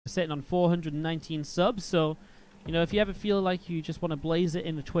sitting on 419 subs, so, you know, if you ever feel like you just want to blaze it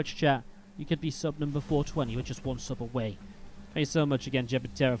in the Twitch chat, you could be sub number 420, with just one sub away. Thank you so much again,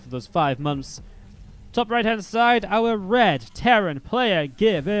 Jebitera, for those 5 months. Top right-hand side, our red Terran player.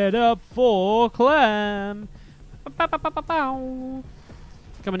 Give it up for Clem.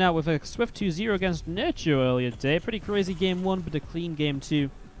 Coming out with a swift 2-0 against Nurture earlier today. Pretty crazy game 1, but a clean game 2.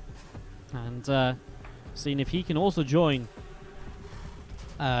 And seeing if he can also join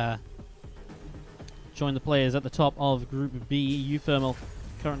the players at the top of Group B. Euthermal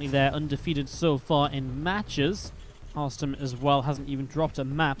currently there, undefeated so far in matches. Alstom as well hasn't even dropped a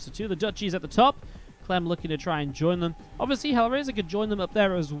map. So 2 of the Dutchies at the top. Clem looking to try and join them. Obviously, Hellraiser could join them up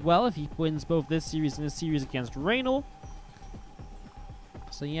there as well if he wins both this series and this series against Raynor.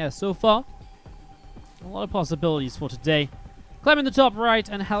 So yeah, so far, a lot of possibilities for today. Clem in the top right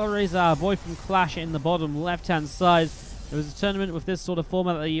and Hellraiser, our boy from Clash, in the bottom left-hand side. There was a tournament with this sort of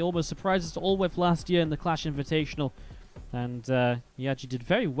format that he almost surprised us all with last year in the Clash Invitational. And he actually did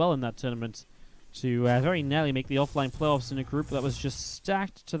very well in that tournament to very nearly make the offline playoffs in a group that was just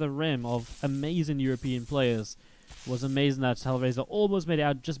stacked to the rim of amazing European players. It was amazing that Hellraiser almost made it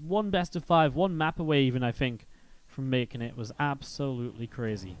out, just one best of 5, one map away even, I think, from making it. It was absolutely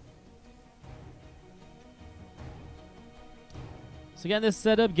crazy. So getting this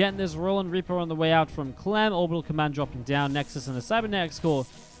set up, getting this rolling. Reaper on the way out from Clem. Orbital Command dropping down. Nexus and the Cybernetics core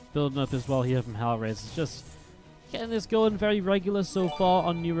building up as well here from Hellraiser. Just getting this going very regular so far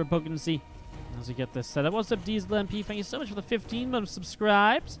on New Repugnancy as we get this set up. What's up, Diesel MP? Thank you so much for the 15 months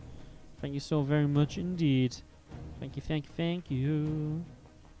subscribed. Thank you so very much indeed. Thank you, thank you, thank you.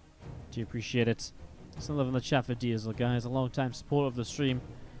 Do appreciate it. Some love in the chat for Diesel, guys. A long time supporter of the stream.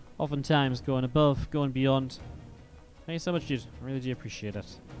 Oftentimes going above, going beyond. Thank you so much, dude. I really do appreciate it.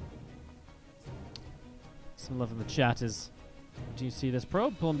 Some love in the chat is... Do you see this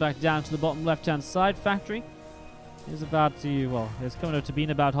probe? Pulling back down to the bottom left-hand side. Factory is about to... Well, it's coming out to being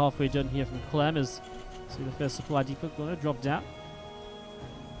about halfway done here from Clem. As see the first supply depot going to drop down.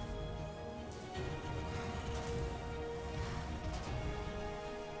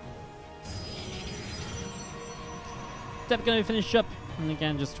 Step going to finish up. And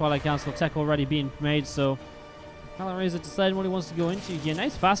again, just Twilight Council tech already being made, so... Hellraiser deciding what he wants to go into here.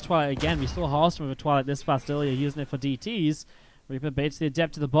 Nice fast Twilight again. We saw Harston with a Twilight this fast earlier, using it for DTs. Reaper baits the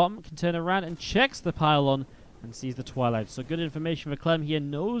Adept to the bottom, can turn around and checks the pylon and sees the Twilight. So good information for Clem here.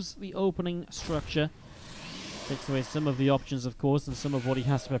 Knows the opening structure. Takes away some of the options, of course, and some of what he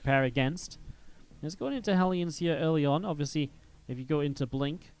has to prepare against. He's going into Hellions here early on. Obviously, if you go into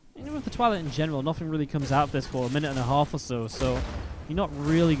Blink, and with the Twilight in general, nothing really comes out of this for a minute and a half or so. So you're not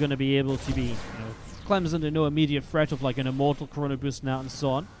really going to be able to be, Clem's under no immediate threat of like an immortal Chrono Boost now and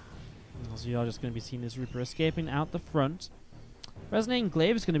so on. So you are just going to be seeing this Reaper escaping out the front. Resonating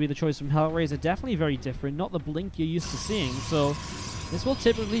Glaive is going to be the choice from Hellraiser. Definitely very different. Not the Blink you're used to seeing. So this will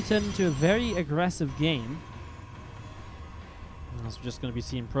typically turn into a very aggressive game. As we're just going to be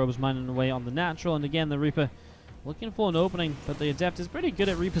seeing probes mining away on the natural. And again, the Reaper looking for an opening. But the Adept is pretty good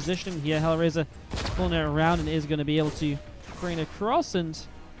at repositioning here. Hellraiser pulling it around and is going to be able to bring it across and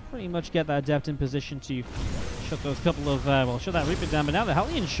pretty much get that Adept in position to shut those couple of, well, shut that Reaper down. But now the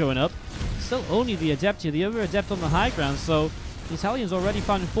Hellions showing up. Still only the Adept here. The other Adept on the high ground. So these Hellions already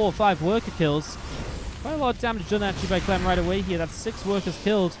finding 4 or 5 worker kills. Quite a lot of damage done actually by Clem right away here. That's 6 workers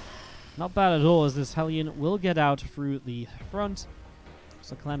killed. Not bad at all, as this Hellion will get out through the front.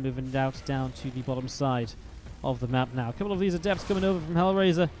 So Clem moving out down to the bottom side of the map now. A couple of these Adepts coming over from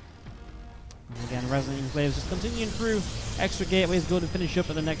Hellraiser. And again, Resonating Glaives just continuing through. Extra gateways go to finish up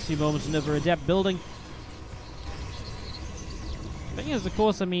in the next few moments. Another Adept building. The thing is, of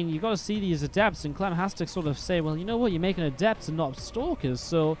course, I mean, you've got to see these Adepts, and Clem has to sort of say, well, you know what, you're making Adepts and not Stalkers,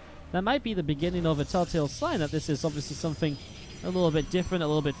 so that might be the beginning of a telltale sign that this is obviously something a little bit different, a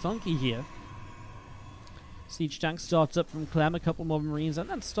little bit funky here. Siege tank starts up from Clem, a couple more Marines, and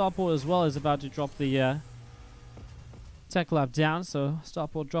then Starport as well is about to drop the Tech Lab down, so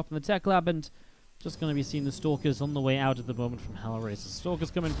Starport dropping the Tech Lab, and just going to be seeing the Stalkers on the way out at the moment from Hellraiser.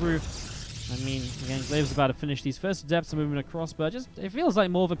 Stalkers coming through. I mean, again, Glaive's about to finish these first Adepts and moving across, but it feels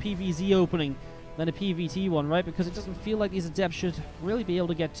like more of a PvZ opening than a PvT one, right? Because it doesn't feel like these Adepts should really be able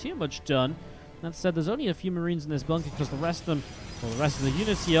to get too much done. That said, there's only a few Marines in this bunker because the rest of them, well, the rest of the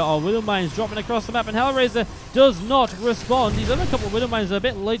units here are Widow Mines dropping across the map, and Hellraiser does not respond. These other couple of Widow Mines are a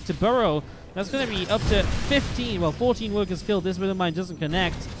bit late to burrow. That's going to be up to 14 workers killed. This Widow Mine doesn't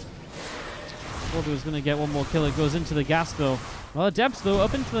connect. Thought he was going to get one more kill. It goes into the gas, though. Well, Adepts, though,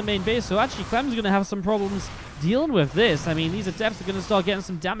 up into the main base, so actually Clem's going to have some problems dealing with this. I mean, these Adepts are going to start getting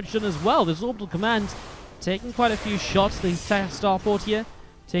some damage done as well. This Orbital Command taking quite a few shots. The Starport here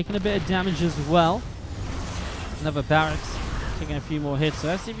taking a bit of damage as well. Another barracks taking a few more hits. So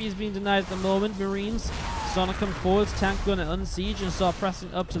SCV is being denied at the moment. Marines starting to come forwards. Tank going to unsiege and start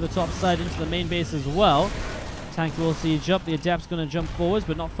pressing up to the top side into the main base as well. Tank will siege up. The Adept's going to jump forwards,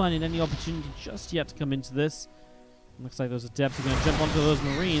 but not finding any opportunity just yet to come into this. Looks like those Adepts are going to jump onto those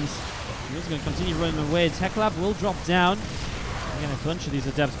Marines. He's going to continue running away. Tech Lab will drop down. Again, a bunch of these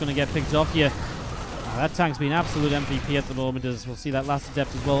Adepts going to get picked off here. That tank's been absolute MVP at the moment, as we'll see that last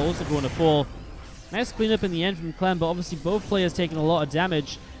Adept as well also going to fall. Nice cleanup in the end from Clem, but obviously both players taking a lot of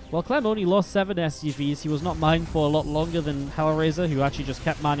damage. While Clem only lost 7 SCVs, he was not mined for a lot longer than Hellraiser, who actually just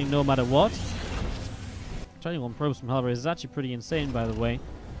kept mining no matter what. 21 probes from Hellraiser is actually pretty insane, by the way.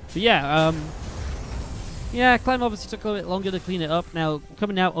 But yeah, Clem obviously took a little bit longer to clean it up. Now,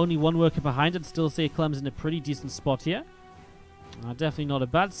 coming out only 1 worker behind, I'd still say Clem's in a pretty decent spot here. Definitely not a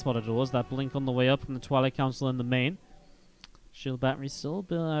bad spot at all. That blink on the way up from the Twilight Council in the main. Shield battery still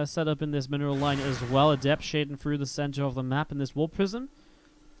set up in this mineral line as well. Adept shading through the center of the map in this Warp Prism.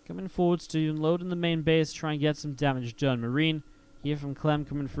 Coming forwards to unload in the main base, try and get some damage done. Marine here from Clem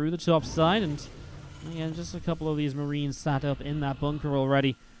coming through the top side, and again, just a couple of these Marines sat up in that bunker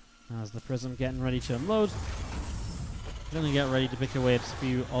already. As the Prism getting ready to unload. Going to get ready to pick away at a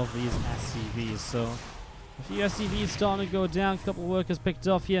few of these SCVs. So a few SCVs starting to go down, a couple of workers picked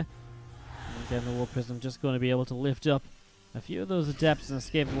off here. And again, the Warp Prism just going to be able to lift up a few of those Adepts and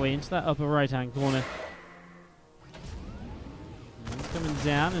escape away into that upper right-hand corner. And he's coming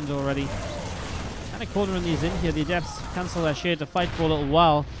down and already kind of cornering these in here. The Adepts cancel their shade to fight for a little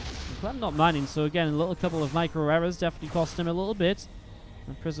while. And Clem not mining, so again, a little couple of micro errors definitely cost him a little bit.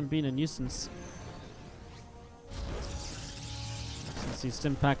 And Prism being a nuisance. Let's see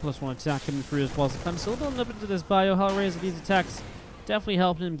Stim Pack +1 attack coming through as well. So Clem still building up into this bio. Hellraiser, these attacks definitely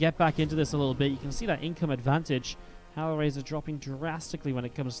helping him get back into this a little bit. You can see that income advantage. Hellraiser dropping drastically when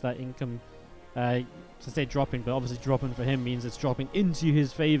it comes to that income. To say dropping, but obviously dropping for him means it's dropping into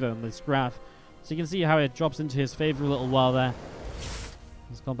his favor on this graph. So you can see how it drops into his favor a little while there.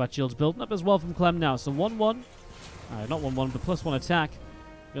 His combat shield's building up as well from Clem now. So 1-1. Not 1-1, but +1 attack.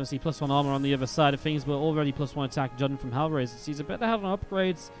 You're going to see +1 armor on the other side of things, but already +1 attack done from Hellraiser. So he's a bit ahead on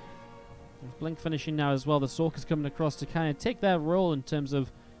upgrades. With Blink finishing now as well. The Stalker's coming across to kind of take their role in terms of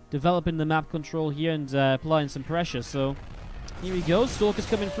developing the map control here and applying some pressure. So here he goes. Stalker's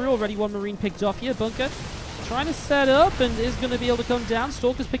coming through. Already 1 Marine picked off here. Bunker trying to set up and is going to be able to come down.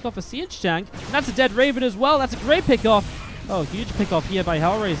 Stalker's pick off a siege tank. And that's a dead Raven as well. That's a great pick off. Oh, huge pick off here by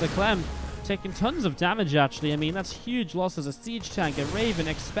Hellraiser. Clem taking tons of damage, actually. I mean, that's huge losses. A siege tank, a Raven,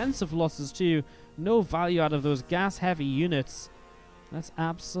 expensive losses too. No value out of those gas-heavy units. That's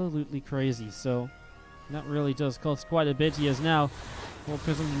absolutely crazy. So that really does cost quite a bit. He is now Warp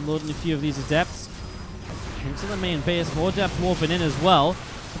Prism loading a few of these Adepts into the main base. More Adepts warping in as well.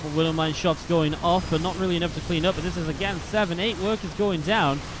 A couple Widow Mine shots going off, but not really enough to clean up. But this is again 7-8 workers going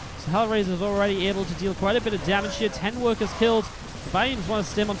down. So Hellraiser is already able to deal quite a bit of damage here. 10 workers killed. The Bayons want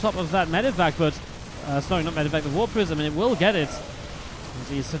to stim on top of that Medevac, but sorry, not Medevac, the Warp Prism, and it will get it.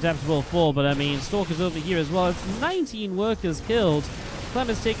 These Adepts will fall, but I mean, Stalker's over here as well. It's 19 workers killed. Clem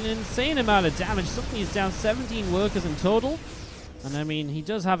has taken an insane amount of damage. Suddenly he's down 17 workers in total. And I mean, he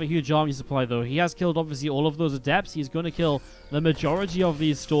does have a huge army supply though. He has killed obviously all of those Adepts. He's going to kill the majority of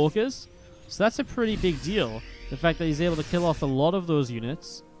these Stalkers. So that's a pretty big deal. The fact that he's able to kill off a lot of those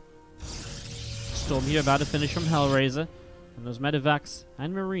units. Storm here about to finish from Hellraiser. And those Medevacs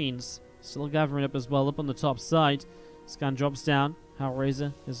and Marines still gathering up as well up on the top side. Scan drops down.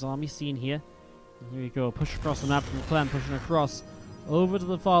 Hellraiser, his army seen here. And here we go. Push across the map from Clem. Pushing across over to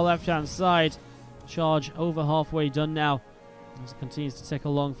the far left-hand side. Charge over halfway done now. As it continues to tick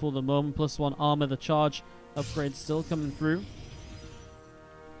along for the moment. +1 armor. The charge upgrade still coming through.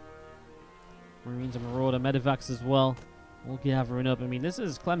 Marines and Marauder. Medevacs as well. All gathering up. I mean, this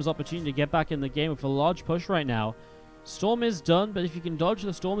is Clem's opportunity to get back in the game with a large push right now. Storm is done, but if you can dodge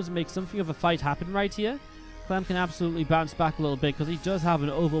the storms and make something of a fight happen right here, Clem can absolutely bounce back a little bit because he does have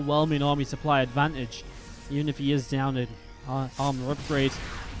an overwhelming army supply advantage, even if he is down in armor upgrade.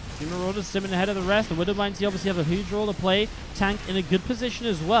 The Marauders stimming ahead of the rest. The Widow Mines here obviously have a huge role to play. Tank in a good position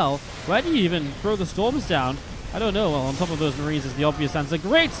as well. Where do you even throw the storms down? I don't know. Well, on top of those Marines is the obvious answer.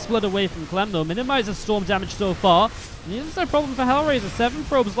 Great split away from Clem, though. Minimizes storm damage so far. And this is a problem for Hellraiser. 7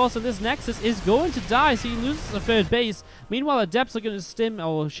 probes lost, and this Nexus is going to die, so he loses the third base. Meanwhile, Adepts are going to stim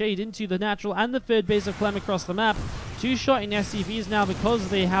or shade into the natural and the third base of Clem across the map. 2-shot in SCVs now because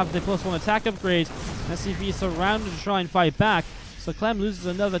they have the +1 attack upgrade. SCVs surrounded to try and fight back. So Clem loses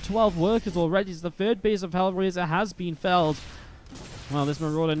another 12 workers already, so the third base of Hellraiser has been felled. Well, this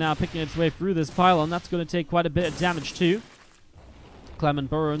Marauder now picking its way through this pylon. That's going to take quite a bit of damage too. Clem and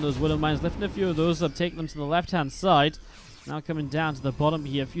burrowing those Widow Mines, lifting a few of those up, taking them to the left-hand side. Now coming down to the bottom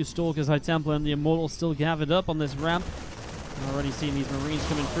here, a few Stalkers, High Templar, and the Immortal still gathered up on this ramp. I'm already seeing these Marines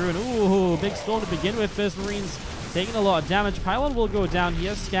coming through, and ooh, big storm to begin with. First Marines taking a lot of damage. Pylon will go down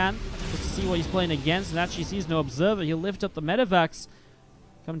here, scan, just to see what he's playing against, and actually sees no Observer. He'll lift up the Medivacs.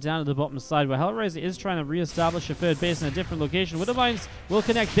 Come down to the bottom side where Hellraiser is trying to re-establish a third base in a different location. Widow Mines will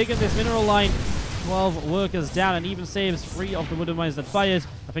connect big in this mineral line. 12 workers down, and even saves 3 of the Widow Mines that fired.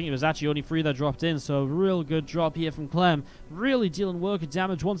 I think it was actually only 3 that dropped in, so a real good drop here from Clem. Really dealing worker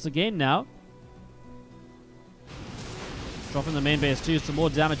damage once again now. Dropping the main base too, some more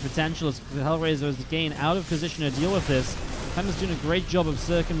damage potential as Hellraiser is again out of position to deal with this. Clem is doing a great job of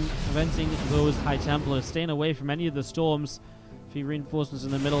circumventing those High Templars, staying away from any of the storms. A few reinforcements in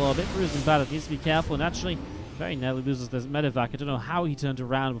the middle are a bit bruised and bad. It needs to be careful, and actually very nearly loses this Medivac. I don't know how he turned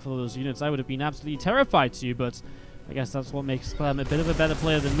around before those units. I would have been absolutely terrified to, but I guess that's what makes Clem a bit of a better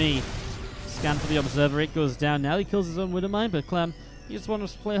player than me. Scan for the Observer, it goes down. Now he kills his own Widow Mine, but Clem, he just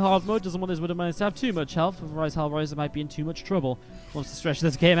wants to play hard mode, doesn't want his Widow Mines to have too much health, otherwise Hellraiser might be in too much trouble. Wants to stretch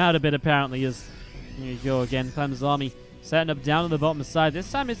this game out a bit, apparently, as here you go again, Clem's army setting up down on the bottom side.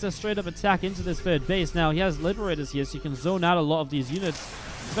 This time it's a straight up attack into this third base. Now he has Liberators here, so you can zone out a lot of these units,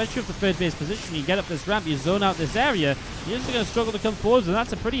 especially with the third base position. You get up this ramp, you zone out this area, you're just going to struggle to come forward, and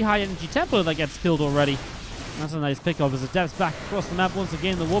that's a pretty high energy Templar that gets killed already. That's a nice pickup as the Adepts back across the map once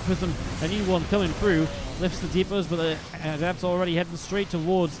again. The War Prism, a new one coming through, lifts the Deepers, but the Adepts already heading straight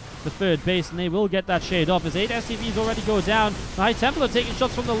towards the third base, and they will get that shade off as 8 SCVs already go down. The High Templar taking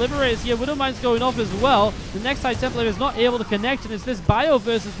shots from the Liberators here. Widow Mine's going off as well. The next High Templar is not able to connect, and it's this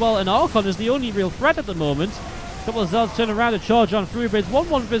Bioverse as well, and Archon is the only real threat at the moment. A couple of Zealots turn around to charge on through, but it's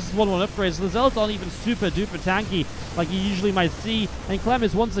 1-1 versus 1-1 upgrades. So the Zealots aren't even super duper tanky like you usually might see, and Clem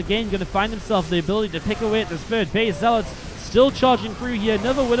is once again going to find himself the ability to pick away at this third base. Zealots still charging through here.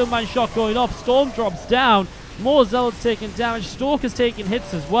 Another Widow Mine shot going off. Storm drops down. More Zealots taking damage. Stalkers taking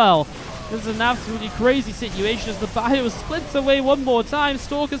hits as well. This is an absolutely crazy situation as the Bio splits away one more time.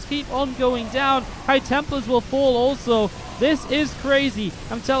 Stalkers keep on going down. High Templars will fall also. This is crazy.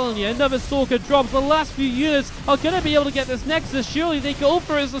 I'm telling you, another Stalker drops. The last few units are going to be able to get this Nexus. Surely they go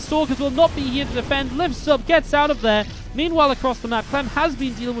for it as the Stalkers will not be here to defend. Lifts up, gets out of there. Meanwhile, across the map, Clem has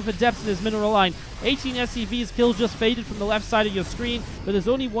been dealing with Adepts in his mineral line. 18 SCVs killed just faded from the left side of your screen, but there's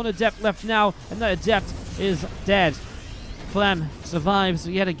only one Adept left now, and that Adept is dead. Clem survives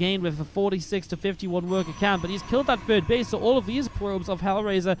yet again with a 46 to 51 worker count, but he's killed that third base, so all of these probes of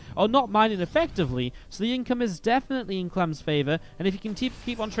Hellraiser are not mining effectively, so the income is definitely in Clem's favor, and if he can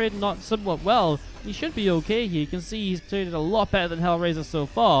keep on trading not somewhat well, he should be okay here. You can see he's traded a lot better than Hellraiser so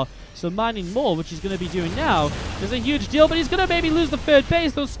far, so mining more, which he's going to be doing now, is a huge deal, but he's going to maybe lose the third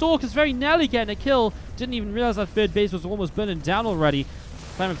base. Those Stalkers very nearly getting a kill. Didn't even realize that third base was almost burning down already.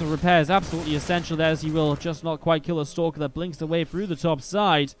 Clem with the repair is absolutely essential there, as he will just not quite kill a Stalker that blinks away through the top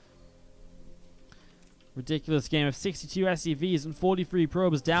side. Ridiculous game of 62 SCVs and 43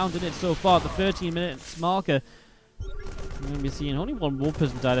 probes downed in it so far at the 13-minute marker. We're going to be seeing only one War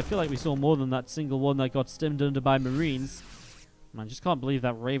Prism died. I feel like we saw more than that single one that got stimmed under by Marines. Man, I just can't believe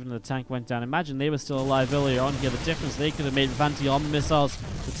that Raven in the tank went down. Imagine they were still alive earlier on here. The difference they could have made with anti-armor missiles.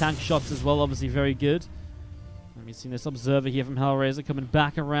 The tank shots as well, obviously very good. We've seen this Observer here from Hellraiser coming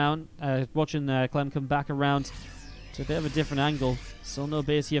back around, watching Clem come back around to a bit of a different angle. Still no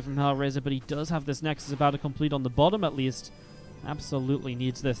base here from Hellraiser, but he does have this Nexus about to complete on the bottom at least. Absolutely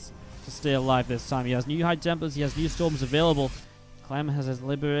needs this to stay alive this time. He has new High Templars, he has new Storms available. Clem has his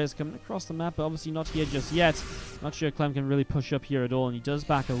Liberators coming across the map, but obviously not here just yet. Not sure Clem can really push up here at all, and he does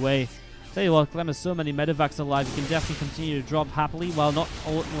back away. Tell you what, Clem has so many Medivacs alive, he can definitely continue to drop happily while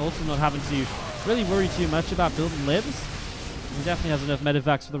also not having to really worry too much about building libs. He definitely has enough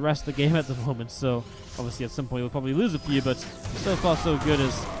Medivacs for the rest of the game at the moment, so obviously at some point he'll probably lose a few, but so far so good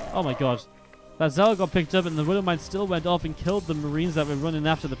as... Oh my god. That Zealot got picked up and the Widow Mine still went off and killed the Marines that were running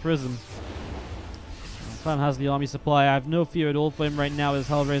after the Prism. Clem has the army supply. I have no fear at all for him right now as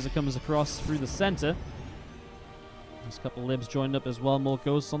Hellraiser comes across through the center. There's a couple libs joined up as well. More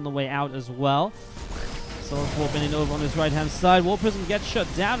ghosts on the way out as well. Zealots warping in over on his right-hand side. War Prism gets shut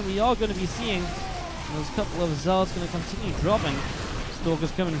down, and we are going to be seeing those couple of Zealots going to continue dropping.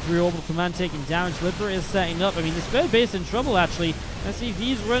 Stalkers coming through, Orbital Command taking damage. Liberators setting up. I mean, this third base in trouble, actually.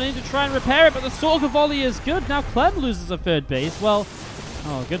 SCV's running to try and repair it, but the Stalker volley is good. Now Clem loses a third base. Well,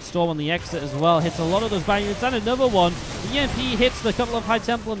 oh, good Storm on the exit as well. Hits a lot of those bang units, and another one. The EMP hits the couple of High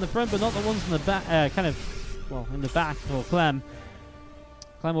Temple in the front, but not the ones in the back, in the back for Clem.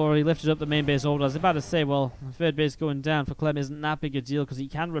 Clem already lifted up the main base orbital. I was about to say, well, the third base going down for Clem isn't that big a deal because he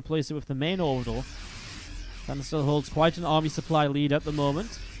can replace it with the main orbital. Clem still holds quite an army supply lead at the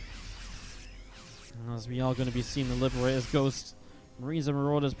moment. As we are going to be seeing the Liberators, Ghost, Marines and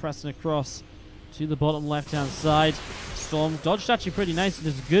Marauders pressing across to the bottom left-hand side. Storm dodged actually pretty nice, and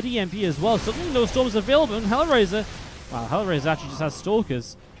there's a good EMP as well. Suddenly no Storms available, and Hellraiser, wow, Hellraiser actually just has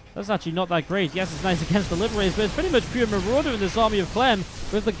Stalkers. That's actually not that great. Yes, it's nice against the Liberators, but it's pretty much pure Marauder in this army of Clem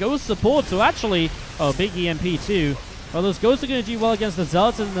with the Ghost support. So actually, oh, big EMP too. Well, those Ghosts are going to do well against the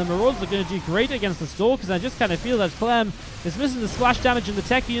Zealots, and the Marauders are going to do great against the Stalkers. I just kind of feel that Clem is missing the splash damage and the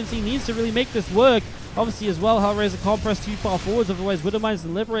tech units. He needs to really make this work. Obviously, as well, Hellraiser can't press too far forwards, otherwise Widowmines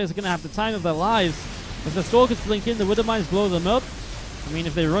and Liberators are going to have the time of their lives. If the Stalkers blink in, the Widowmines blow them up. I mean,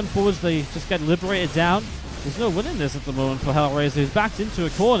 if they run forwards, they just get liberated down. There's no winning this at the moment for Hellraiser, who's backed into a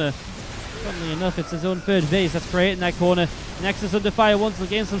corner. Funnily enough, it's his own third base that's creating that corner. Nexus under fire once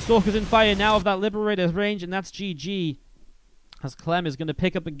again, some Stalkers in fire now of that Liberator's range, and that's GG. As Clem is going to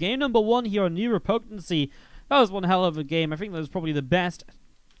pick up a game number 1 here on New Repugnancy. That was one hell of a game. I think that was probably the best.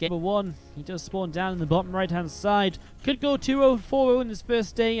 Game number 1, he does spawn down in the bottom right-hand side. Could go 2-0, 4-0 in his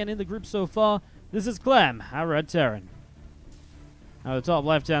first day and in the group so far. This is Clem, our Red Terran. Now the top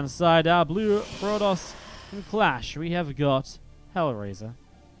left-hand side, our Blue Protoss and Clash. We have got Hellraiser.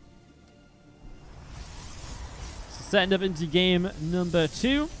 So setting up into game number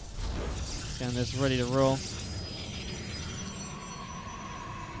 2. Getting this ready to roll.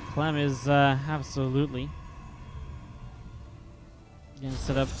 Clem is absolutely getting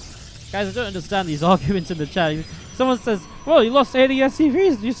set up. Guys, I don't understand these arguments in the chat. Someone says, well, you lost 80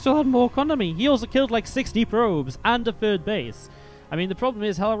 SCVs and you still had more economy. He also killed like 60 probes and a third base. I mean, the problem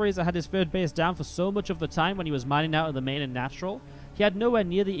is Hellraiser had his third base down for so much of the time when he was mining out of the main and natural. He had nowhere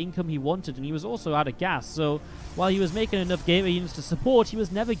near the income he wanted, and he was also out of gas. So while he was making enough gamer units to support, he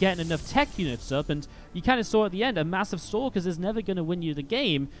was never getting enough tech units up. And you kind of saw at the end, a massive Stalkers is never going to win you the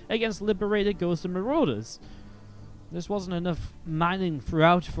game against Liberated Ghosts and Marauders. This wasn't enough mining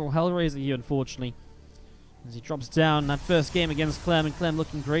throughout for Hellraiser here, unfortunately. As he drops down that first game against Clem, and Clem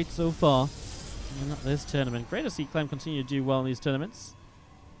looking great so far. And not this tournament. Great to see Clem continue to do well in these tournaments.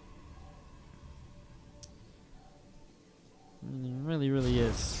 It really, really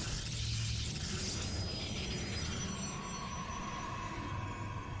is.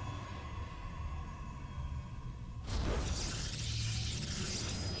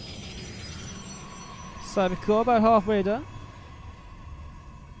 Cybercore about halfway done.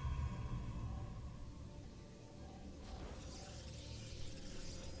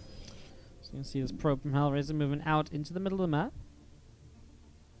 So you can see this probe from Hellraiser moving out into the middle of the map.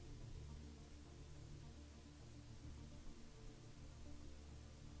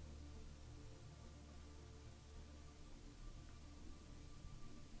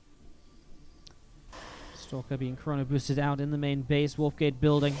 Stalker being chrono boosted out in the main base, Wolfgate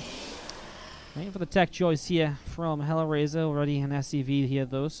building. Waiting for the tech choice here from Hellraiser. Already an SCV here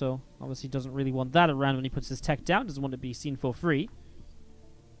though, so obviously doesn't really want that around when he puts his tech down. Doesn't want to be seen for free.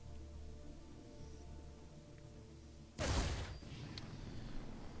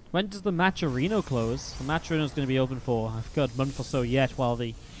 When does the match arena close? The match arena is going to be open for, I've got a month or so yet while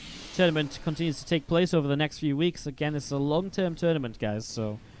the tournament continues to take place over the next few weeks. Again, it's a long-term tournament, guys,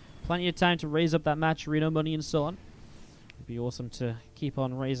 so plenty of time to raise up that match arena money and so on. It'd be awesome to keep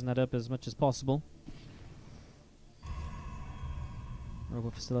on raising that up as much as possible. Robo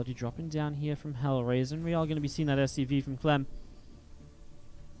facility dropping down here from Hellraiser, and we are going to be seeing that SCV from Clem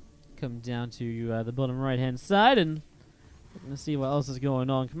come down to the bottom right-hand side, and we're going to see what else is going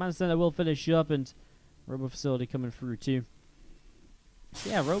on. Command Center will finish up, and Robo facility coming through too. So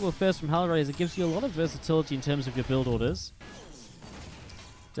yeah, Robo first from Hellraiser gives you a lot of versatility in terms of your build orders.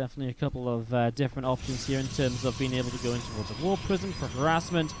 Definitely a couple of different options here in terms of being able to go in towards a War Prism for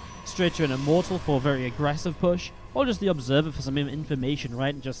harassment, straight to an Immortal for a very aggressive push, or just the Observer for some information,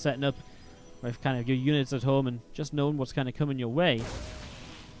 right? And just setting up with kind of your units at home and just knowing what's kind of coming your way.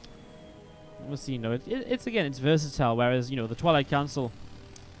 We'll see, you know, it's again, it's versatile, whereas, you know, the Twilight Council,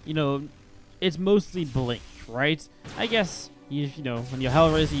 you know, it's mostly blink, right? I guess, you know, when you're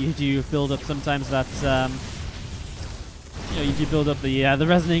Hellraiser, you do build up sometimes that, you know, you do build up the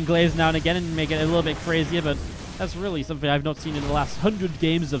Resonant Glaives now and again and make it a little bit crazier, but that's really something I've not seen in the last 100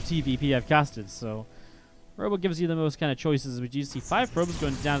 games of TvP I've casted, so Robo gives you the most kind of choices. We do see 5 probes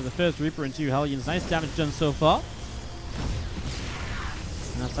going down to the first Reaper and 2 Hellions. Nice damage done so far.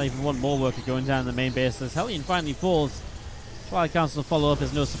 And that's not even one more worker going down in the main base. As Hellion finally falls, Twilight Council follow up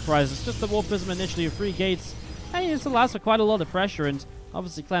is no surprise. It's just the War Prism initially with 3 gates. And this allows for quite a lot of pressure, and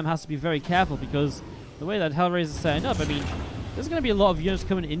obviously Clem has to be very careful because the way that Hellraiser is setting up, I mean, there's going to be a lot of units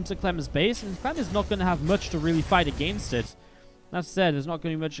coming into Clem's base, and Clem is not going to have much to really fight against it. That said, there's not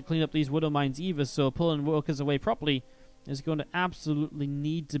going to be much to clean up these widow mines either, so pulling workers away properly is going to absolutely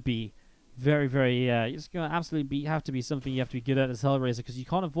need to be very, very, it's going to absolutely have to be something you have to be good at as Hellraiser, because you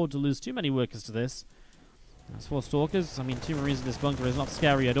can't afford to lose too many workers to this. As for Stalkers, I mean, 2 Marines in this bunker is not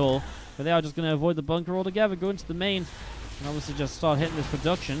scary at all, but they are just going to avoid the bunker altogether, go into the main, and obviously just start hitting this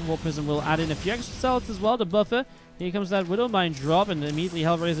production. War Prism will add in a few extra zealots as well to buffer. Here comes that Widow Mine drop, and immediately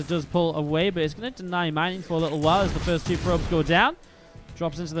Hellraiser does pull away, but it's going to deny mining for a little while as the first 2 probes go down.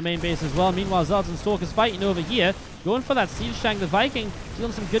 Drops into the main base as well. Meanwhile, Zealots and Stalkers fighting over here. Going for that Siege Tank. The Viking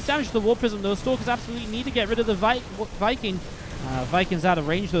dealing some good damage to the War Prism. Those Stalkers absolutely need to get rid of the Viking. Viking's out of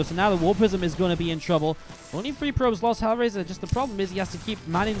range though, so now the War Prism is going to be in trouble. Only 3 probes lost. Hellraiser, just the problem is he has to keep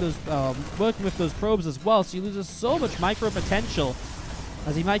manning those, working with those probes as well, so he loses so much micro potential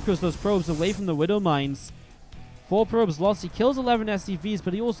as he micros those probes away from the Widow Mines. 4 probes lost. He kills 11 SCVs,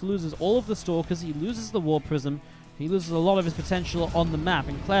 but he also loses all of the Stalkers. He loses the War Prism. He loses a lot of his potential on the map.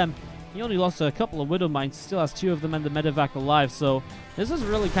 And Clem, he only lost a couple of Widow Mines. He still has 2 of them and the Medevac alive. So this is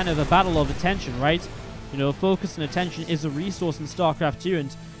really kind of a battle of attention, right? You know, focus and attention is a resource in StarCraft 2,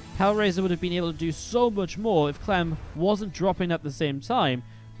 and Hellraiser would have been able to do so much more if Clem wasn't dropping at the same time.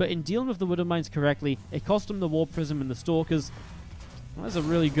 But in dealing with the Widow Mines correctly, it cost him the War Prism and the Stalkers. Well, that's a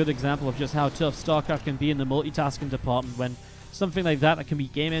really good example of just how tough StarCraft can be in the multitasking department when something like that can be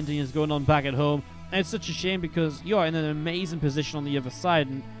game-ending is going on back at home. And it's such a shame because you're in an amazing position on the other side,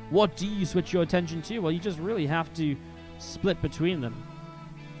 and what do you switch your attention to? Well, you just really have to split between them.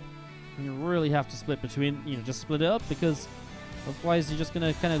 You really have to split between, you know, just split it up, because otherwise you're just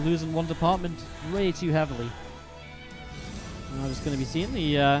going to kind of lose in one department way too heavily. And I'm just going to be seeing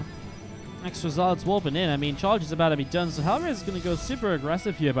the extra Zealots warping in. I mean, charge is about to be done, so Hellraiser is going to go super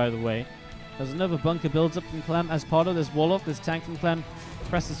aggressive here, by the way. There's another bunker builds up from Clem as part of this wall-off. This tank from Clem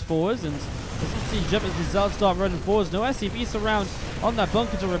presses forwards, and doesn't see jump as the Zealots start running forwards. No SCVs around on that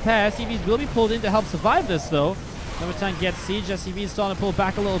bunker to repair. SCVs will be pulled in to help survive this, though. Another tank gets siege. SCVs starting to pull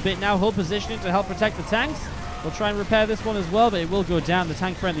back a little bit now. Hold positioning to help protect the tanks. We'll try and repair this one as well, but it will go down. The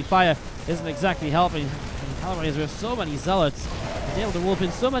tank-friendly fire isn't exactly helping. Hellraiser with so many Zealots. He's able to warp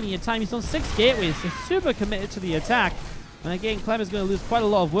in so many at a time. He's on 6 gateways. He's super committed to the attack. And again, Clem is going to lose quite a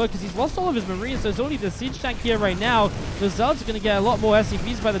lot of work because he's lost all of his Marines, so it's only the siege tank here right now. The Zealots are going to get a lot more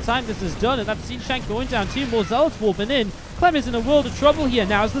SCVs by the time this is done, and that siege tank going down. 2 more Zealots warping in. Clem is in a world of trouble here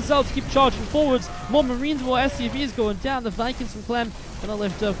now as the Zealots keep charging forwards. More Marines, more SCVs going down. The Vikings from Clem going to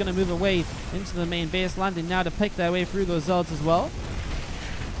lift up, going to move away into the main base, landing now to pick their way through those Zealots as well.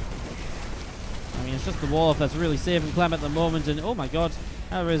 I mean, it's just the wall that's really saving Clem at the moment, and oh my god,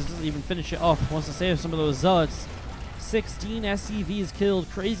 Hellraiser doesn't even finish it off. Wants to save some of those Zealots. 16 SCVs killed.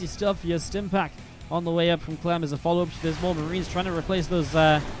 Crazy stuff here. Stimpack on the way up from Clem as a follow-up. There's more Marines trying to replace those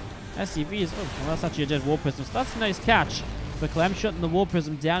SCVs. Oh, well, that's actually a dead War Prism. So that's a nice catch for Clem, shutting the War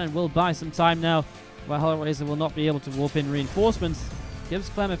Prism down, and will buy some time now while Hellraiser will not be able to warp in reinforcements. Gives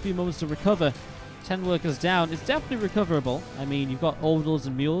Clem a few moments to recover. 10 workers down. It's definitely recoverable. I mean, you've got Orbitals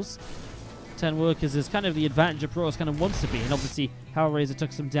and Mules. 10 workers is kind of the advantage a Protoss kind of wants to be, and obviously Hellraiser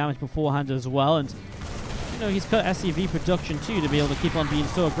took some damage beforehand as well, and you know, he's cut SCV production too to be able to keep on being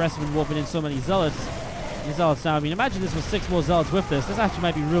so aggressive and warping in so many Zealots. These Zealots now, I mean, imagine this was 6 more Zealots with this. This actually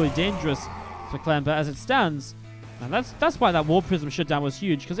might be really dangerous for Clem, but as it stands, and that's why that War Prism shutdown was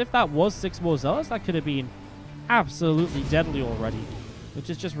huge, because if that was 6 more Zealots, that could have been absolutely deadly already, which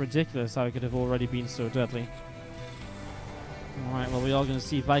is just ridiculous how it could have already been so deadly. Alright, well, we are going to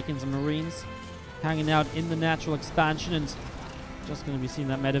see Vikings and Marines hanging out in the natural expansion, and just going to be seeing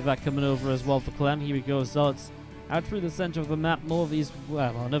that Medevac coming over as well for Clem. Here we go, Zealots out through the center of the map. More of these,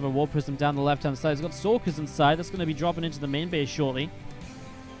 well, another War Prism down the left-hand side. He's got Stalkers inside. That's going to be dropping into the main base shortly.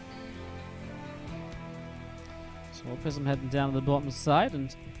 So War Prism heading down to the bottom side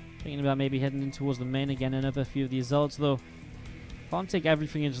and thinking about maybe heading in towards the main again. Another few of these Zealots, though. Can't take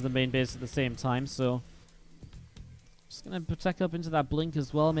everything into the main base at the same time, so just going to protect up into that blink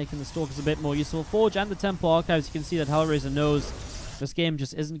as well, making the Stalkers a bit more useful. Forge and the Temple Archives, you can see that Hellraiser knows this game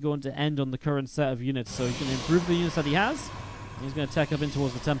just isn't going to end on the current set of units, so he's going to improve the units that he has, and he's going to tech up in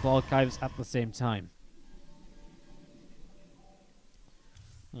towards the Temple Archives at the same time.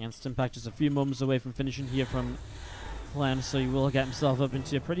 And Stimpack just a few moments away from finishing here from Clem, so he will get himself up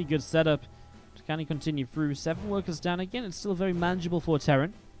into a pretty good setup to kind of continue through. 7 workers down again. It's still very manageable for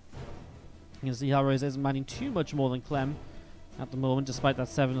Terran. You can see Hellraiser isn't mining too much more than Clem at the moment, despite that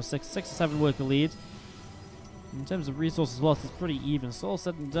 6 or 7 worker lead. In terms of resources lost, it's pretty even. So all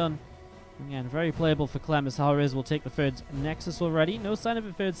said and done, again, very playable for Clem as Hellraiser will take the 3rd Nexus already. No sign of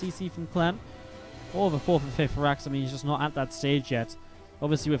a 3rd CC from Clem, or the 4th and 5th racks. I mean, he's just not at that stage yet.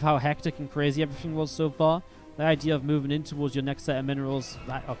 Obviously, with how hectic and crazy everything was so far, the idea of moving in towards your next set of minerals,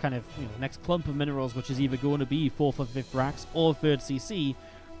 or kind of, next clump of minerals, which is either going to be 4th or 5th racks or 3rd CC,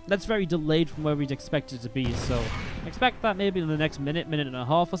 that's very delayed from where we'd expect it to be. So expect that maybe in the next minute and a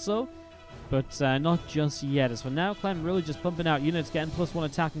half or so, but not just yet. As for now, Clem really just pumping out units, getting +1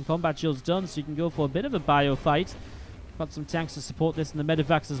 attack and combat shields done, so you can go for a bit of a bio fight. Got some tanks to support this and the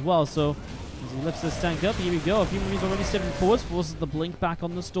medevacs as well, so as he lifts this tank up, here we go. A few Marines already stepping forwards, forces the blink back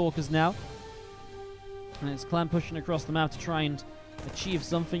on the Stalkers now. And it's Clem pushing across the map to try and achieve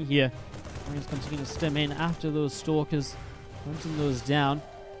something here. Marines continue to stem in after those Stalkers, hunting those down.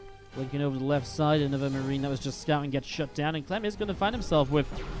 Blinking over to the left side, another Marine that was just scouting gets shut down, and Clem is going to find himself with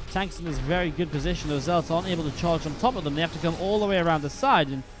tanks in this very good position. Those Zealots aren't able to charge on top of them. They have to come all the way around the side,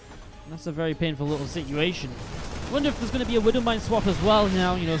 and that's a very painful little situation. I wonder if there's going to be a Widow Mine swap as well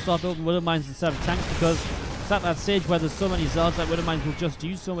now, start building Widow Mines instead of tanks, because it's at that stage where there's so many Zealots that Widow Mines will just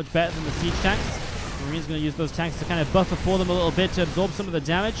do so much better than the siege tanks. The Marines going to use those tanks to kind of buffer for them a little bit to absorb some of the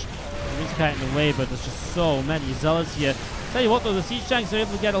damage. The Marines are kiting away, but there's just so many Zealots here. Tell you what though, the siege tanks are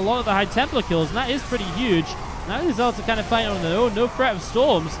able to get a lot of the High Templar kills, and that is pretty huge. Now these Zealots are kind of fighting on their own, no threat of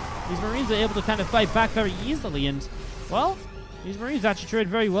storms. These Marines are able to kind of fight back very easily, and, well, these Marines actually traded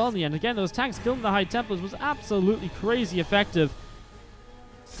very well in the end. Again, those tanks killing the High Templars was absolutely crazy effective.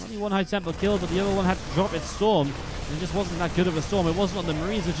 Only one High Templar killed, but the other one had to drop its storm. And it just wasn't that good of a storm. It wasn't on the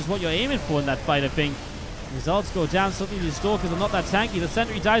Marines, which is what you're aiming for in that fight, I think. The Zealots go down, suddenly these Stalkers are not that tanky. The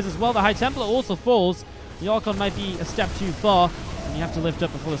Sentry dies as well, the High Templar also falls. The Archon might be a step too far, and you have to lift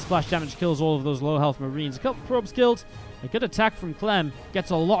up before the splash damage kills all of those low health Marines. A couple probes killed. A good attack from Clem. Gets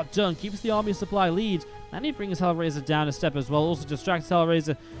a lot done. Keeps the army supply lead. And he brings Hellraiser down a step as well. Also distracts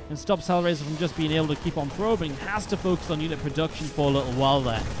Hellraiser and stops Hellraiser from just being able to keep on probing. Has to focus on unit production for a little while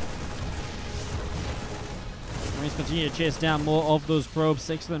there. Marines continue to chase down more of those probes.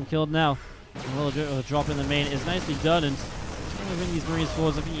 6 of them killed now. A drop in the main is nicely done, and trying to bring these Marines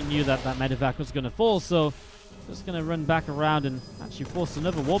forwards. I think he knew that medevac was going to fall, so just going to run back around and actually force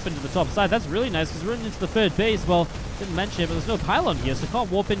another warp into the top side. That's really nice, because we're running into the 3rd base. Well, didn't mention it, but there's no pylon here, so can't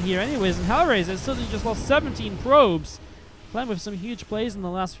warp in here anyways. And Hellraiser suddenly just lost 17 probes. Playing with some huge plays in the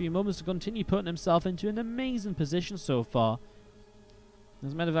last few moments to continue putting himself into an amazing position so far.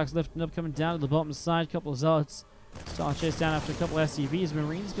 There's medevac's lifting up, coming down to the bottom side. Couple of Zealots start chase down after a couple of SCVs.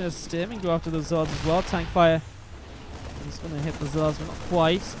 Marines going to stim and go after the Zealots as well. Tank fire. He's going to hit the Zealots, but not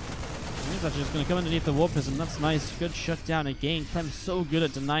quite. He's actually just going to come underneath the Warp Prism. That's nice. Good shutdown again. Clem's so good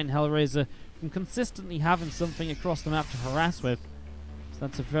at denying Hellraiser from consistently having something across the map to harass with. So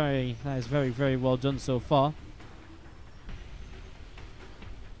that is very, very well done so far.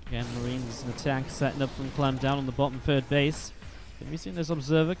 Again, Marines and a tank setting up from Clem down on the bottom 3rd base. We've seen this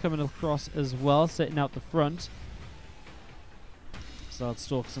Observer coming across as well, sitting out the front. So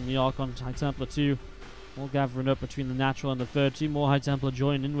Stalkers and the Archon, High Templar 2, all gathering up between the Natural and the 3rd. 2 more High Templar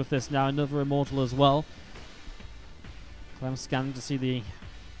joining in with this now, another Immortal as well. Clem scanning to see the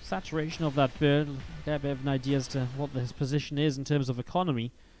saturation of that 3rd, get a bit of an idea as to what his position is in terms of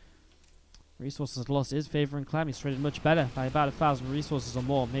economy. Resources lost is favouring Clem. He's traded much better by about 1,000 resources or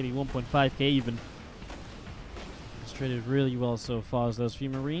more, maybe 1.5k even. He's traded really well so far as those few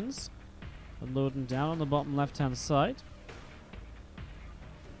Marines. Unloading down on the bottom left-hand side.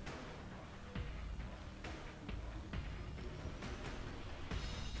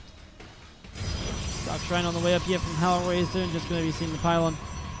 Start trying on the way up here from Hellraiser, and just going to be seeing the pylon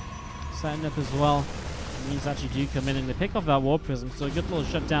setting up as well. Marines actually do come in and they pick off that Warp Prism, so a good little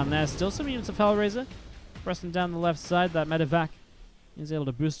shutdown there. Still some units of Hellraiser pressing down the left side. That medevac is able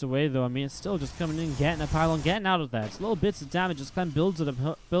to boost away though. I mean, it's still just coming in, getting a pylon, getting out of there. It's little bits of damage as Clem builds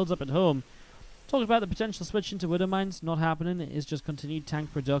up at home. Talked about the potential switch into Widow Mines, not happening. It is just continued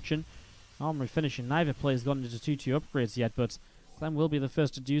tank production. Armory finishing. Neither player's gotten into 2-2 upgrades yet, but Clem will be the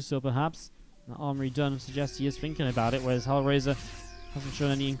first to do so perhaps. The Armory done suggests he is thinking about it, whereas Hellraiser hasn't shown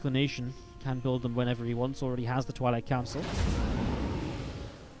any inclination. Can build them whenever he wants, already has the Twilight Council.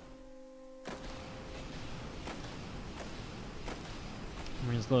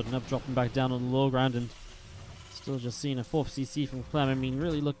 Marines loading up, dropping back down on the low ground, and still just seeing a 4th CC from Clem. I mean,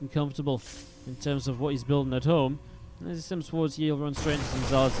 really looking comfortable in terms of what he's building at home. And as he sims towards here, he'll run straight into some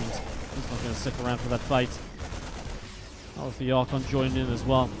Zealots, and he's not going to stick around for that fight. With the Archon joined in as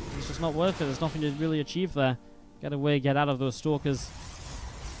well. It's just not worth it. There's nothing to really achieve there. Get away, get out of those Stalkers.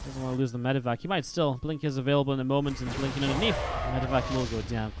 Doesn't want to lose the medevac. He might still. Blink is available in a moment, and blinking underneath. The medevac will go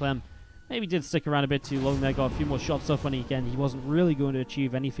down. Clem maybe did stick around a bit too long there. Got a few more shots off when he wasn't really going to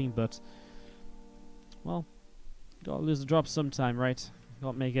achieve anything, but well, gotta lose the drop sometime, right?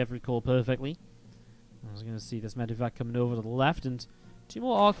 Can't make every call perfectly. I was going to see this medevac coming over to the left, and 2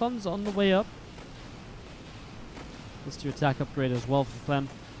 more Archons on the way up. Plus 2 attack upgrade as well for Clem.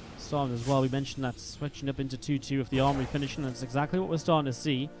 Storm as well. We mentioned that switching up into 2-2 with the armory finishing. That's exactly what we're starting to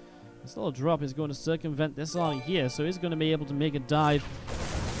see. This little drop is going to circumvent this army here, so he's going to be able to make a dive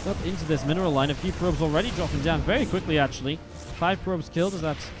up into this mineral line. A few probes already dropping down very quickly, actually. 5 probes killed as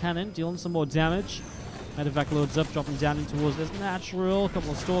that cannon dealing some more damage. Medevac loads up, dropping down in towards this natural. A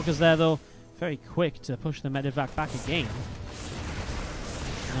couple of stalkers there, though. Very quick to push the Medevac back again.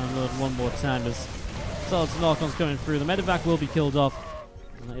 And load one more time as Solids and Archons coming through. The Medevac will be killed off,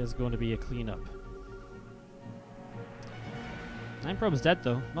 and that is going to be a cleanup. 9 probes dead,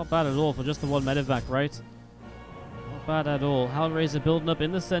 though. Not bad at all for just the one Medevac, right? Not bad at all. Hellraiser building up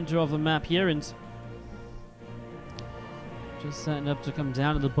in the center of the map here, and just setting up to come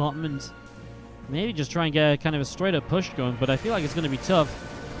down to the bottom and maybe just try and get a kind of a straight up push going, but I feel like it's going to be tough.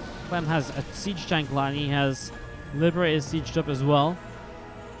 Clem has a siege tank line. He has Liberators sieged up as well.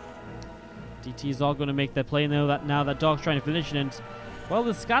 DTs are going to make their play now that Dark's trying to finish it, and well,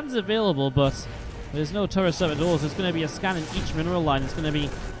 the scan's available, but there's no turrets up at all, so it's going to be a scan in each mineral line. It's going to be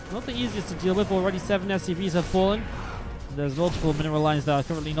not the easiest to deal with. Already 7 SCVs have fallen. There's multiple mineral lines that are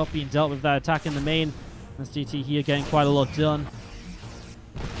currently not being dealt with that attack in the main. DT here getting quite a lot done.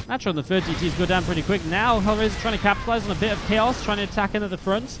 Natural and the third DTs go down pretty quick. Now Hellraiser trying to capitalize on a bit of chaos, trying to attack into the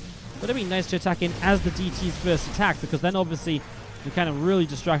front. But it'd be nice to attack in as the DTs first attack, because then obviously you're kind of really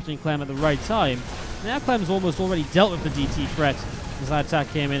distracting Clem at the right time. Now Clem's almost already dealt with the DT threat as that attack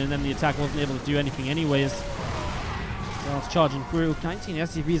came in, and then the attack wasn't able to do anything anyways. So it's charging through. 19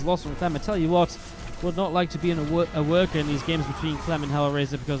 SCVs lost from Clem. I tell you what, would not like to be a worker in these games between Clem and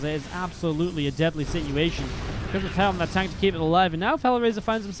Hellraiser, because it is absolutely a deadly situation. Couldn't count on that tank to keep it alive, and now if Hellraiser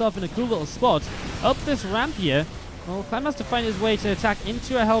finds himself in a cool little spot up this ramp here, well, Clem has to find his way to attack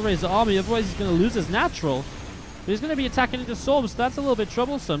into a Hellraiser army, otherwise he's going to lose his natural. But he's going to be attacking into Storm, so that's a little bit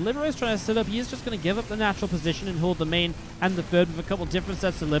troublesome. Liberator's trying to set up. He's just going to give up the natural position and hold the main and the third with a couple different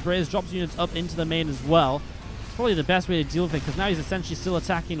sets of Liberators. Drops units up into the main as well. It's probably the best way to deal with it, because now he's essentially still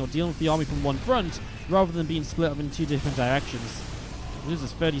attacking or dealing with the army from one front, rather than being split up in 2 different directions.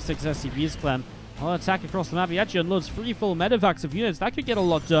 Loses 36 SCVs, Clem. I'll attack across the map. He actually unloads 3 full medevacs of units. That could get a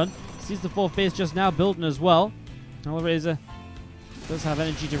lot done. Sees the 4th base just now building as well. Hellraiser does have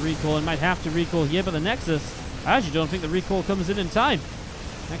energy to recall and might have to recall here, but the Nexus, I actually don't think the recall comes in time.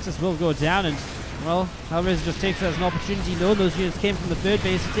 Nexus will go down, and well, Hellraiser just takes it as an opportunity. No, those units came from the 3rd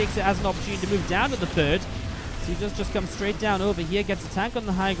base. He takes it as an opportunity to move down to the 3rd. So he does just come straight down over here. Gets a tank on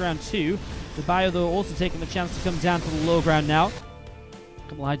the high ground too. The Bio, though, also taking the chance to come down to the low ground now.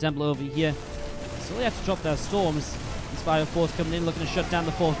 Couple high Templar over here. So they have to drop their storms. This Bio force coming in, looking to shut down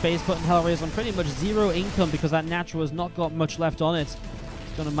the 4th base, putting Hellraiser on pretty much 0 income, because that natural has not got much left on it.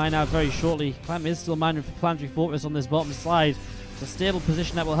 It's going to mine out very shortly. Clem is still mining for Planetary Fortress on this bottom side. It's a stable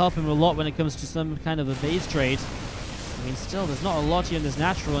position that will help him a lot when it comes to some kind of a base trade. I mean, still, there's not a lot here in this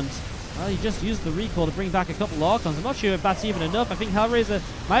natural, and well, he just used the recall to bring back a couple Archons. I'm not sure if that's even enough. I think Hellraiser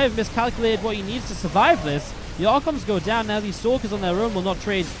might have miscalculated what he needs to survive this. The Archons go down now. These Stalkers on their own will not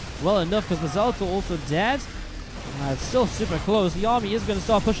trade well enough, because the Zealots are also dead. It's still super close. The army is going to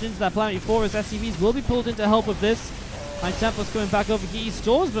start pushing into that Planetary Forest. SCVs will be pulled in to help with this. High Templar's coming back over here. He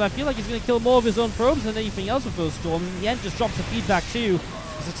storms, but I feel like he's going to kill more of his own probes than anything else with those storms. In the end, just drops the feedback too.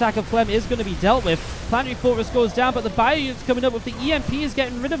 This attack of Clem is going to be dealt with. Planetary Fortress goes down, but the Bio unit's coming up with the EMP is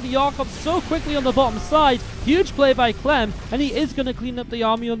getting rid of the Archons so quickly on the bottom side. Huge play by Clem, and he is going to clean up the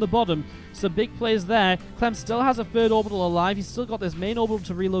army on the bottom. So big plays there. Clem still has a 3rd orbital alive. He's still got this main orbital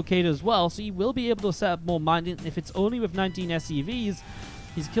to relocate as well, so he will be able to set up more mining if it's only with 19 SCVs.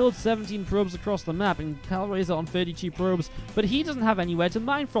 He's killed 17 probes across the map, and Hellraiser on 32 probes, but he doesn't have anywhere to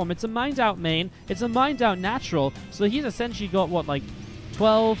mine from. It's a mined out main, it's a mined out natural, so he's essentially got, what, like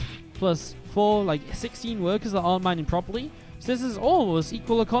 12 plus 4, like 16 workers that aren't mining properly. So this is almost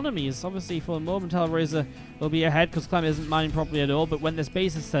equal economies. Obviously, for the moment, Hellraiser will be ahead because Clem isn't mining properly at all, but when this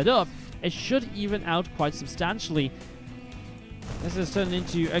base is set up, it should even out quite substantially. This is turning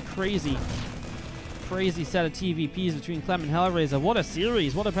into a crazy set of TvPs between Clem and Hellraiser. What a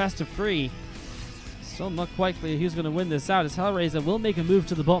series, what a best of 3. Still not quite clear who's going to win this out, as Hellraiser will make a move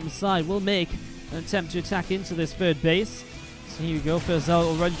to the bottom side, will make an attempt to attack into this 3rd base. So here we go, first Zealot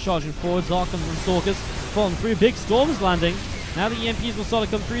already charging forwards, Archons and Stalkers falling through, big storms landing. Now the EMPs will start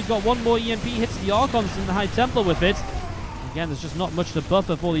to come through. He's got one more EMP, hits the Archons and the High Templar with it. Again, there's just not much to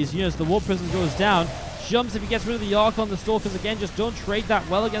buffer for these units. The Warp Prism goes down. Jumps if he gets rid of the Archon. The Stalkers, again, just don't trade that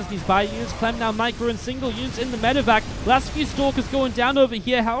well against these Bio units. Clem now micro and single units in the medevac. Last few Stalkers going down over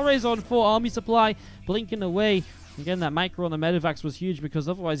here. Hellraiser on 4 army supply, blinking away. Again, that micro on the medevacs was huge because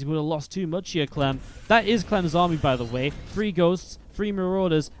otherwise he would have lost too much here, Clem. That is Clem's army, by the way. 3 ghosts, 3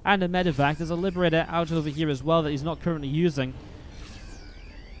 marauders, and a medevac. There's a liberator out over here as well that he's not currently using.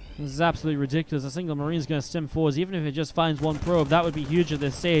 This is absolutely ridiculous. A single Marine's going to stem forwards. Even if it just finds 1 probe, that would be huge at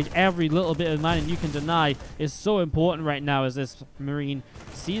this stage. Every little bit of mining you can deny is so important right now as this Marine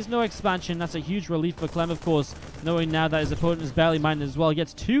sees no expansion. That's a huge relief for Clem, of course, knowing now that his opponent is barely mining as well. He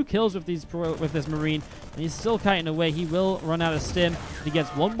gets 2 kills with this Marine, and he's still kiting away. He will run out of stim. He gets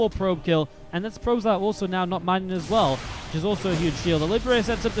 1 more probe kill, and that's probes that are also now not mining as well, which is also a huge deal. The Liberator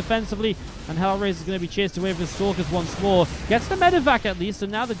sets up defensively, and Hellraiser is going to be chased away with his Stalkers once more. Gets the medevac at least,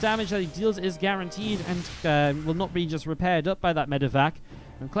 and now the damage that he deals is guaranteed and will not be just repaired up by that medevac.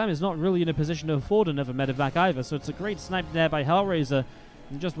 And Clem is not really in a position to afford another medevac either, so it's a great snipe there by Hellraiser.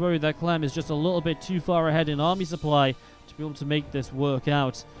 I'm just worried that Clem is just a little bit too far ahead in army supply to be able to make this work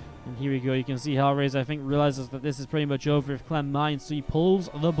out. And here we go. You can see Hellraiser, I think, realizes that this is pretty much over if Clem mines. So he pulls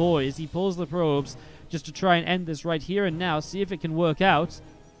the boys. He pulls the probes just to try and end this right here and now. See if it can work out.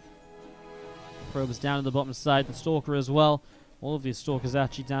 Probes down at the bottom side. The Stalker as well. All of these Stalkers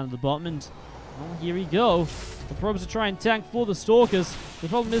actually down at the bottom. And well, here we go. The probes are trying to tank for the Stalkers. The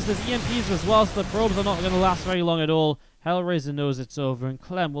problem is there's EMPs as well, so the probes are not going to last very long at all. Hellraiser knows it's over, and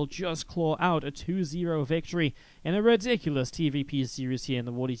Clem will just claw out a 2-0 victory in a ridiculous TvP series here in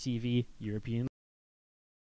the WardiTV European League.